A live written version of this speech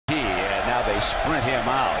now they sprint him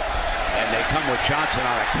out. And they come with Johnson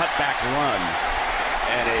on a cutback run.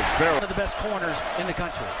 And one of the best corners in the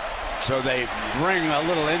country. So they bring a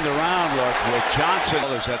little end-around look with Johnson.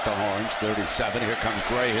 Is at the horns, 37. Here comes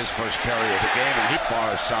Gray, his first carry of the game, and he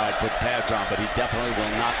far side put pads on, but he definitely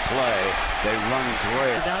will not play. They run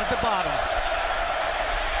Gray down at the bottom,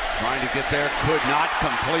 trying to get there, could not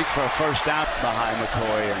complete for a first down behind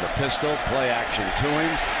McCoy in the pistol. Play action to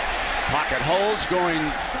him. Pocket holds, going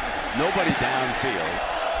nobody downfield.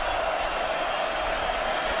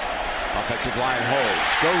 Offensive line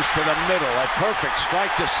holds, goes to the middle, a perfect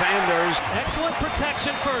strike to Sanders. Excellent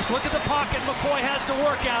protection first. Look at the pocket McCoy has to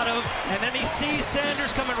work out of, and then he sees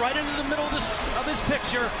Sanders coming right into the middle of this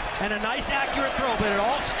picture, and a nice accurate throw, but it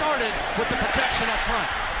all started with the protection up front.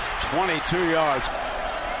 22 yards.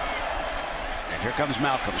 And here comes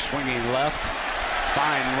Malcolm swinging left,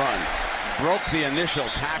 fine run. Broke the initial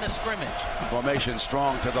tackle. Scrimmage. Formation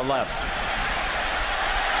strong to the left.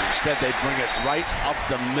 Instead, they bring it right up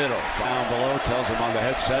the middle. Down below, tells him on the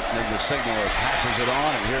headset, and then the signaler passes it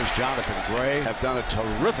on. And here's Jonathan Gray. Have done a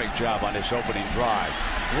terrific job on this opening drive.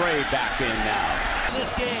 Gray back in now.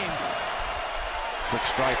 This game. Quick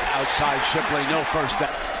strike outside Shipley, no first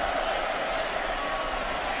down.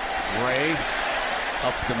 Gray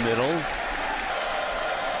up the middle.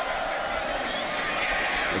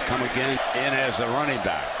 They come again in as the running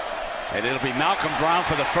back. And it'll be Malcolm Brown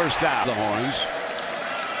for the first down. The horns.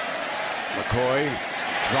 McCoy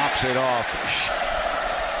drops it off.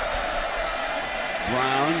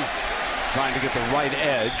 Brown trying to get the right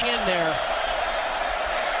edge. In there.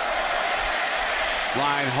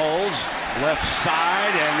 Line holds. Left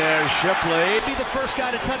side, and there's Shipley. Be the first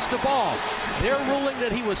guy to touch the ball. They're ruling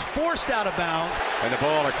that he was forced out of bounds. And the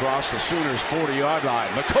ball across the Sooners' 40-yard line.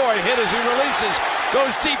 McCoy hit as he releases.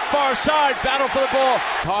 Goes deep far side. Battle for the ball.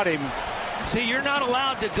 Caught him. See, you're not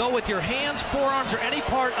allowed to go with your hands, forearms, or any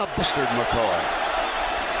part of McCoy.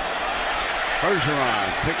 Bergeron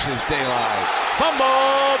picks his daylight.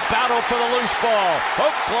 Fumble! Battle for the loose ball.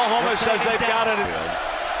 Oklahoma says they've got it.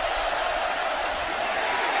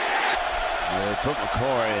 They put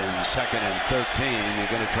McCoy in 2nd and 13. You're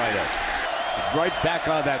going to try to right back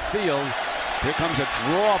on that field. Here comes a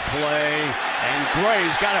draw play, and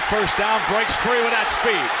Gray's got a first down, breaks free with that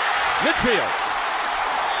speed. Midfield.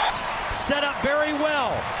 Set up very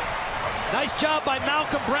well. Nice job by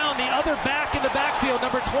Malcolm Brown, the other back in the backfield,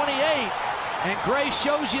 number 28. And Gray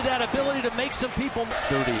shows you that ability to make some people.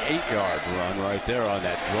 38-yard run right there on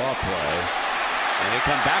that draw play. And they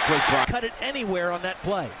come back with Brown. Cut it anywhere on that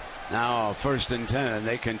play. Now 1st and 10, and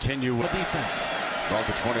they continue with the defense. Ball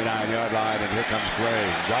to 29-yard line, and here comes Gray.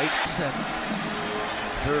 Right.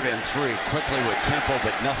 3rd and 3, quickly with tempo,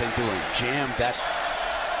 but nothing doing. Jammed that.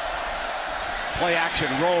 Play action,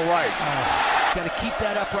 roll right. Got to keep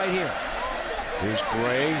that up right here. Here's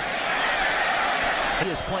Gray. He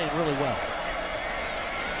is playing really well.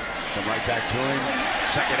 Come right back to him.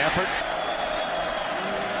 Second effort.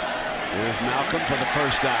 Here's Malcolm for the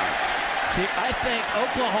first down. See, I think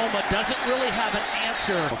Oklahoma doesn't really have an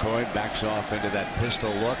answer. McCoy backs off into that pistol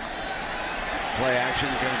look. Play action,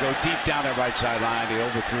 going to go deep down that right sideline. He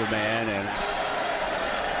overthrew a man, and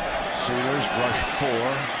Sooners rush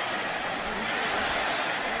 4.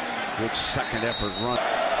 Good second effort run.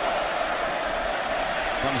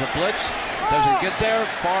 Comes a blitz. Doesn't get there.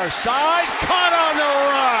 Far side. Caught on the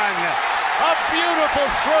run. A beautiful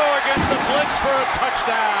throw against the blitz for a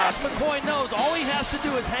touchdown. McCoy knows all he has to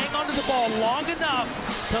do is hang onto the ball long enough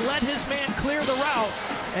to let his man clear the route,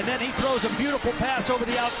 and then he throws a beautiful pass over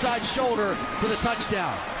the outside shoulder for the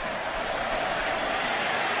touchdown.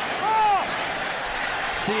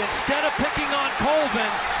 See, instead of picking on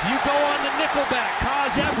Colvin, you go on the nickelback,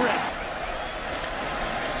 Kaz Everett.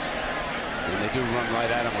 And they do run right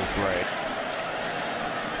at him with Gray.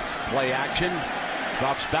 Play action,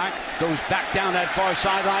 drops back, goes back down that far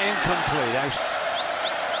sideline, incomplete.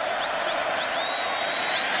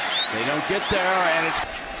 They don't get there, and it's...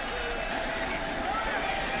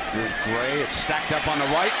 Here's Gray, it's stacked up on the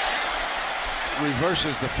right.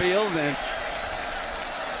 Reverses the field, and...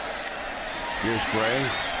 Here's Gray.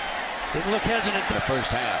 Didn't look hesitant in the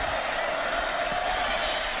first half.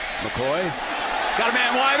 McCoy got a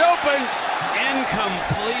man wide open.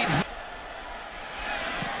 Incomplete.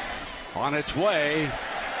 On its way.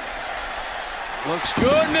 Looks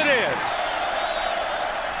good, and it is.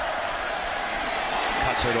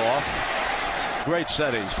 Cuts it off. Great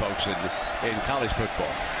settings, folks, in college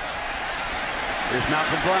football. Here's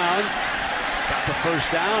Malcolm Brown. Got the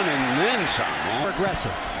first down and then some. More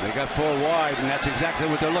aggressive. They got 4 wide, and that's exactly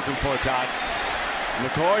what they're looking for, Todd.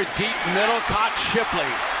 McCoy, deep middle, caught Shipley.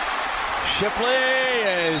 Shipley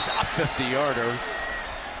is a 50-yarder.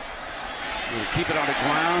 Keep it on the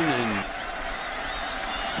ground and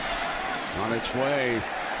on its way.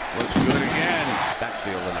 Looks good again.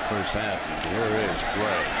 Backfield in the first half. And here is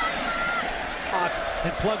Gray.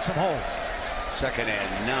 And plug some holes. 2nd and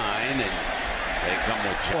 9, and they come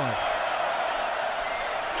with John.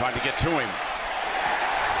 Trying to get to him.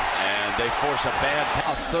 And they force a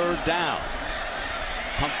 3rd down.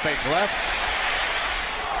 Pump fake left.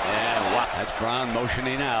 And wow, that's Brown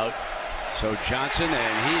motioning out. So Johnson,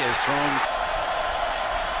 and he is thrown.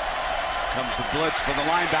 Comes the blitz for the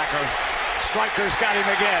linebacker. Striker's got him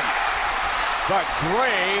again. But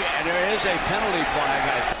Gray, and there is a penalty flag.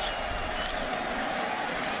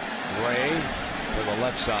 Gray to the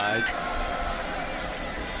left side.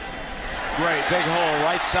 Gray, big hole,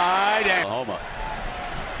 right side. And Oklahoma.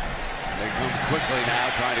 They come quickly now,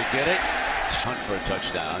 trying to get it. Hunt for a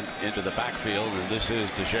touchdown into the backfield, and this is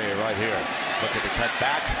DeShay right here. Look at the cut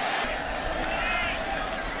back.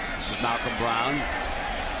 This is Malcolm Brown.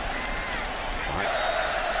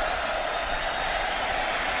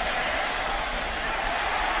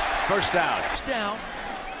 First down. First down.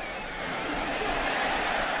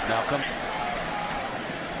 Malcolm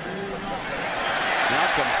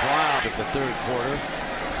Brown of the 3rd quarter.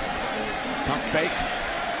 Pump fake.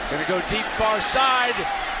 Gonna go deep far side.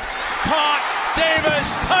 Caught.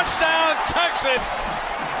 Davis. Touchdown. Texas.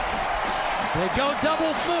 They go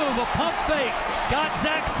double move. A pump fake. Got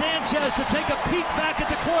Zach Sanchez to take a peek back at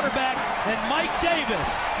the quarterback. And Mike Davis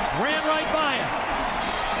ran right by him.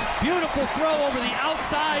 Beautiful throw over the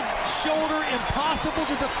outside shoulder. Impossible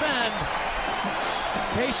to defend.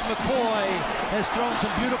 Case McCoy has thrown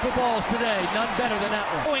some beautiful balls today. None better than that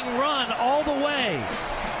one. Going run all the way.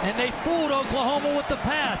 And they fooled Oklahoma with the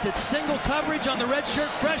pass. It's single coverage on the redshirt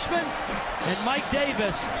freshman and Mike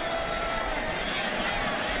Davis.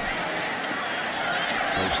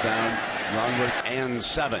 First down, Longwood and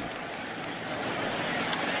 7.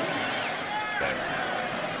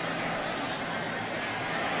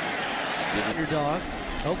 Underdog.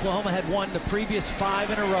 Oklahoma had won the previous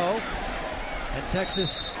 5 in a row. And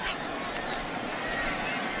Texas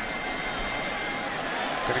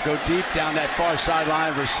going to go deep down that far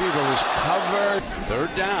sideline. Receiver was covered.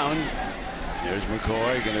 3rd down. There's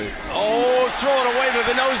McCoy going to throw it away to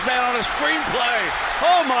the nose man on a screenplay.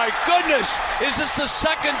 Oh my goodness! Is this the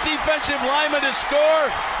 2nd defensive lineman to score?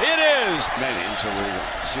 It is. So we'll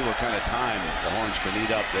see what kind of time the Horns can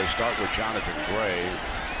eat up. They start with Jonathan Gray.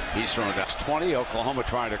 He's thrown down 20. Oklahoma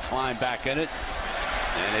trying to climb back in it.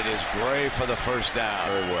 And it is Gray for the first down.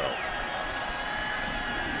 Very well.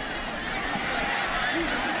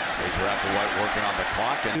 Major Applewhite working on the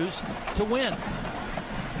clock. And to win.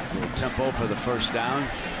 A little tempo for the first down.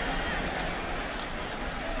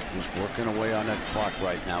 He's working away on that clock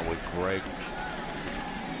right now with Gray.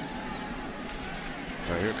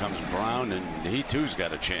 So here comes Brown, and he too's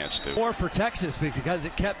got a chance to. More for Texas because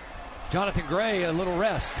it kept Jonathan Gray a little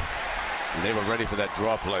rest. And they were ready for that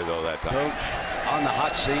draw play, though, that time. Coach on the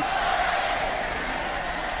hot seat.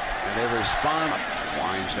 And they respond.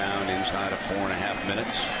 Winds down inside of 4.5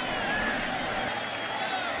 minutes.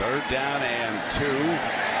 3rd down and 2.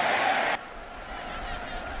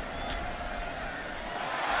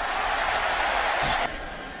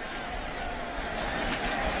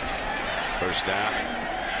 First down.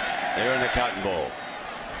 They're in the Cotton Bowl.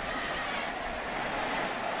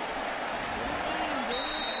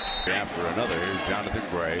 After another, here's Jonathan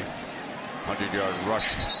Gray. 100-yard rush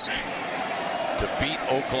to beat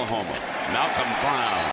Oklahoma. Malcolm Brown.